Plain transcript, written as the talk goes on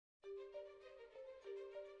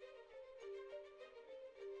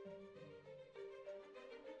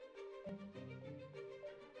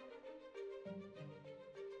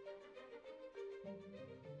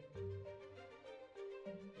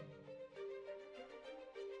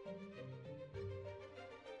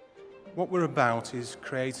What we're about is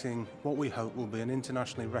creating what we hope will be an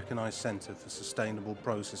internationally recognised centre for sustainable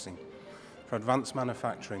processing, for advanced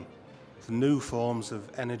manufacturing, for new forms of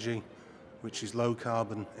energy, which is low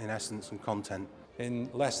carbon in essence and content. In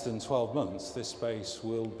less than 12 months, this space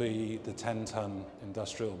will be the 10-ton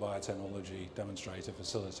Industrial Biotechnology demonstrator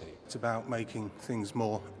facility. It's about making things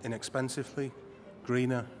more inexpensively,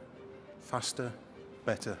 greener, faster,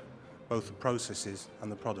 better, both the processes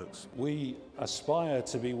and the products. We aspire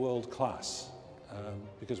to be world-class,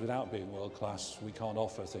 because without being world-class, we can't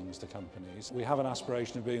offer things to companies. We have an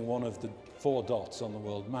aspiration of being one of the 4 dots on the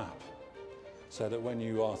world map, so that when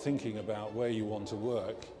you are thinking about where you want to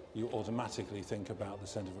work, you automatically think about the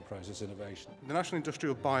Centre for Process Innovation. The National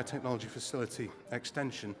Industrial Biotechnology Facility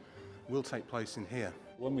extension will take place in here.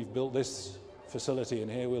 When we've built this facility in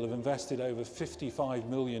here, we'll have invested over £55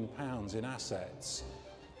 million in assets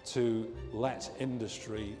to let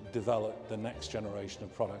industry develop the next generation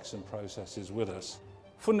of products and processes with us.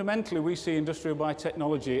 Fundamentally, we see industrial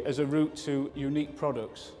biotechnology as a route to unique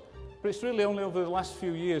products. But it's really only over the last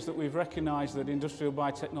few years that we've recognised that industrial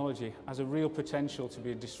biotechnology has a real potential to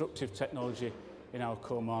be a disruptive technology in our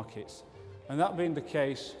core markets. And that being the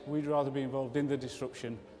case, we'd rather be involved in the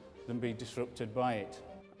disruption than be disrupted by it.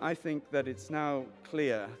 I think that it's now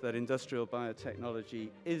clear that industrial biotechnology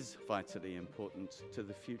is vitally important to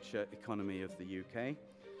the future economy of the UK.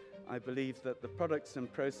 I believe that the products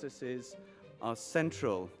and processes are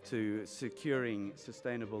central to securing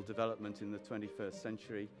sustainable development in the 21st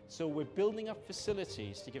century. So we're building up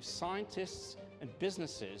facilities to give scientists and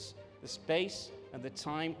businesses the space and the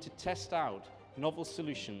time to test out novel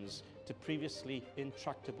solutions to previously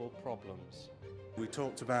intractable problems. We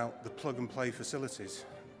talked about the plug-and-play facilities.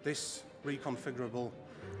 This reconfigurable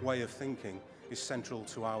way of thinking is central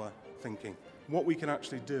to our thinking. What we can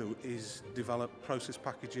actually do is develop process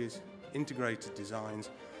packages, integrated designs,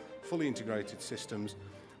 fully integrated systems,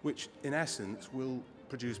 which in essence will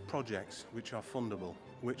produce projects which are fundable,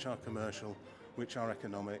 which are commercial, which are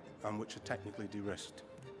economic and which are technically de-risked.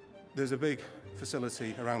 There's a big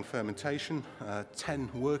facility around fermentation, a 10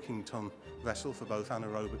 working ton vessel for both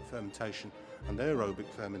anaerobic fermentation and aerobic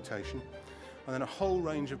fermentation, and then a whole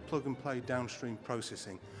range of plug-and-play downstream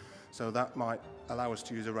processing. So that might allow us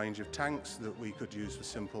to use a range of tanks that we could use for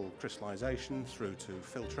simple crystallization through to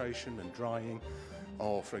filtration and drying,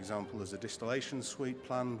 or for example as a distillation suite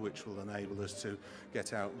planned which will enable us to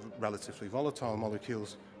get out relatively volatile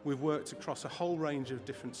molecules. We've worked across a whole range of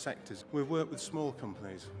different sectors. We've worked with small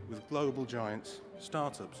companies, with global giants,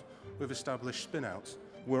 startups. We've established spin-outs.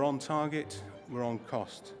 We're on target, we're on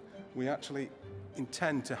cost. We actually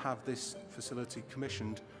intend to have this facility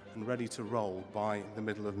commissioned and ready to roll by the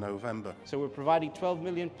middle of November. So we're providing £12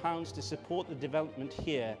 million to support the development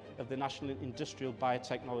here of the National Industrial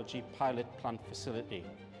Biotechnology Pilot Plant Facility.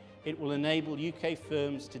 It will enable UK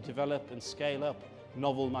firms to develop and scale up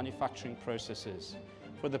novel manufacturing processes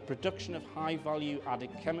for the production of high-value added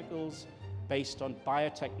chemicals based on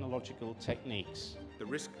biotechnological techniques. The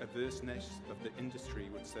risk averseness of the industry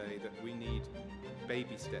would say that we need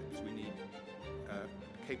baby steps, we need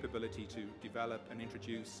capability to develop and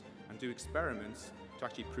introduce and do experiments to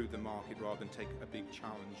actually prove the market rather than take a big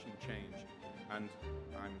challenge and change. And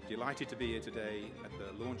I'm delighted to be here today at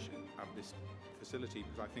the launch of this facility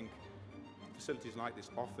because I think facilities like this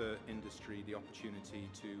offer industry the opportunity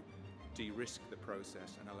to de-risk the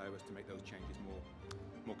process and allow us to make those changes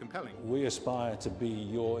more compelling. We aspire to be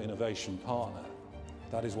your innovation partner.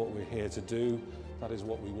 That is what we're here to do. That is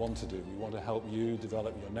what we want to do. We want to help you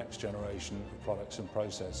develop your next generation of products and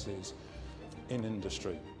processes in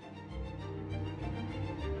industry.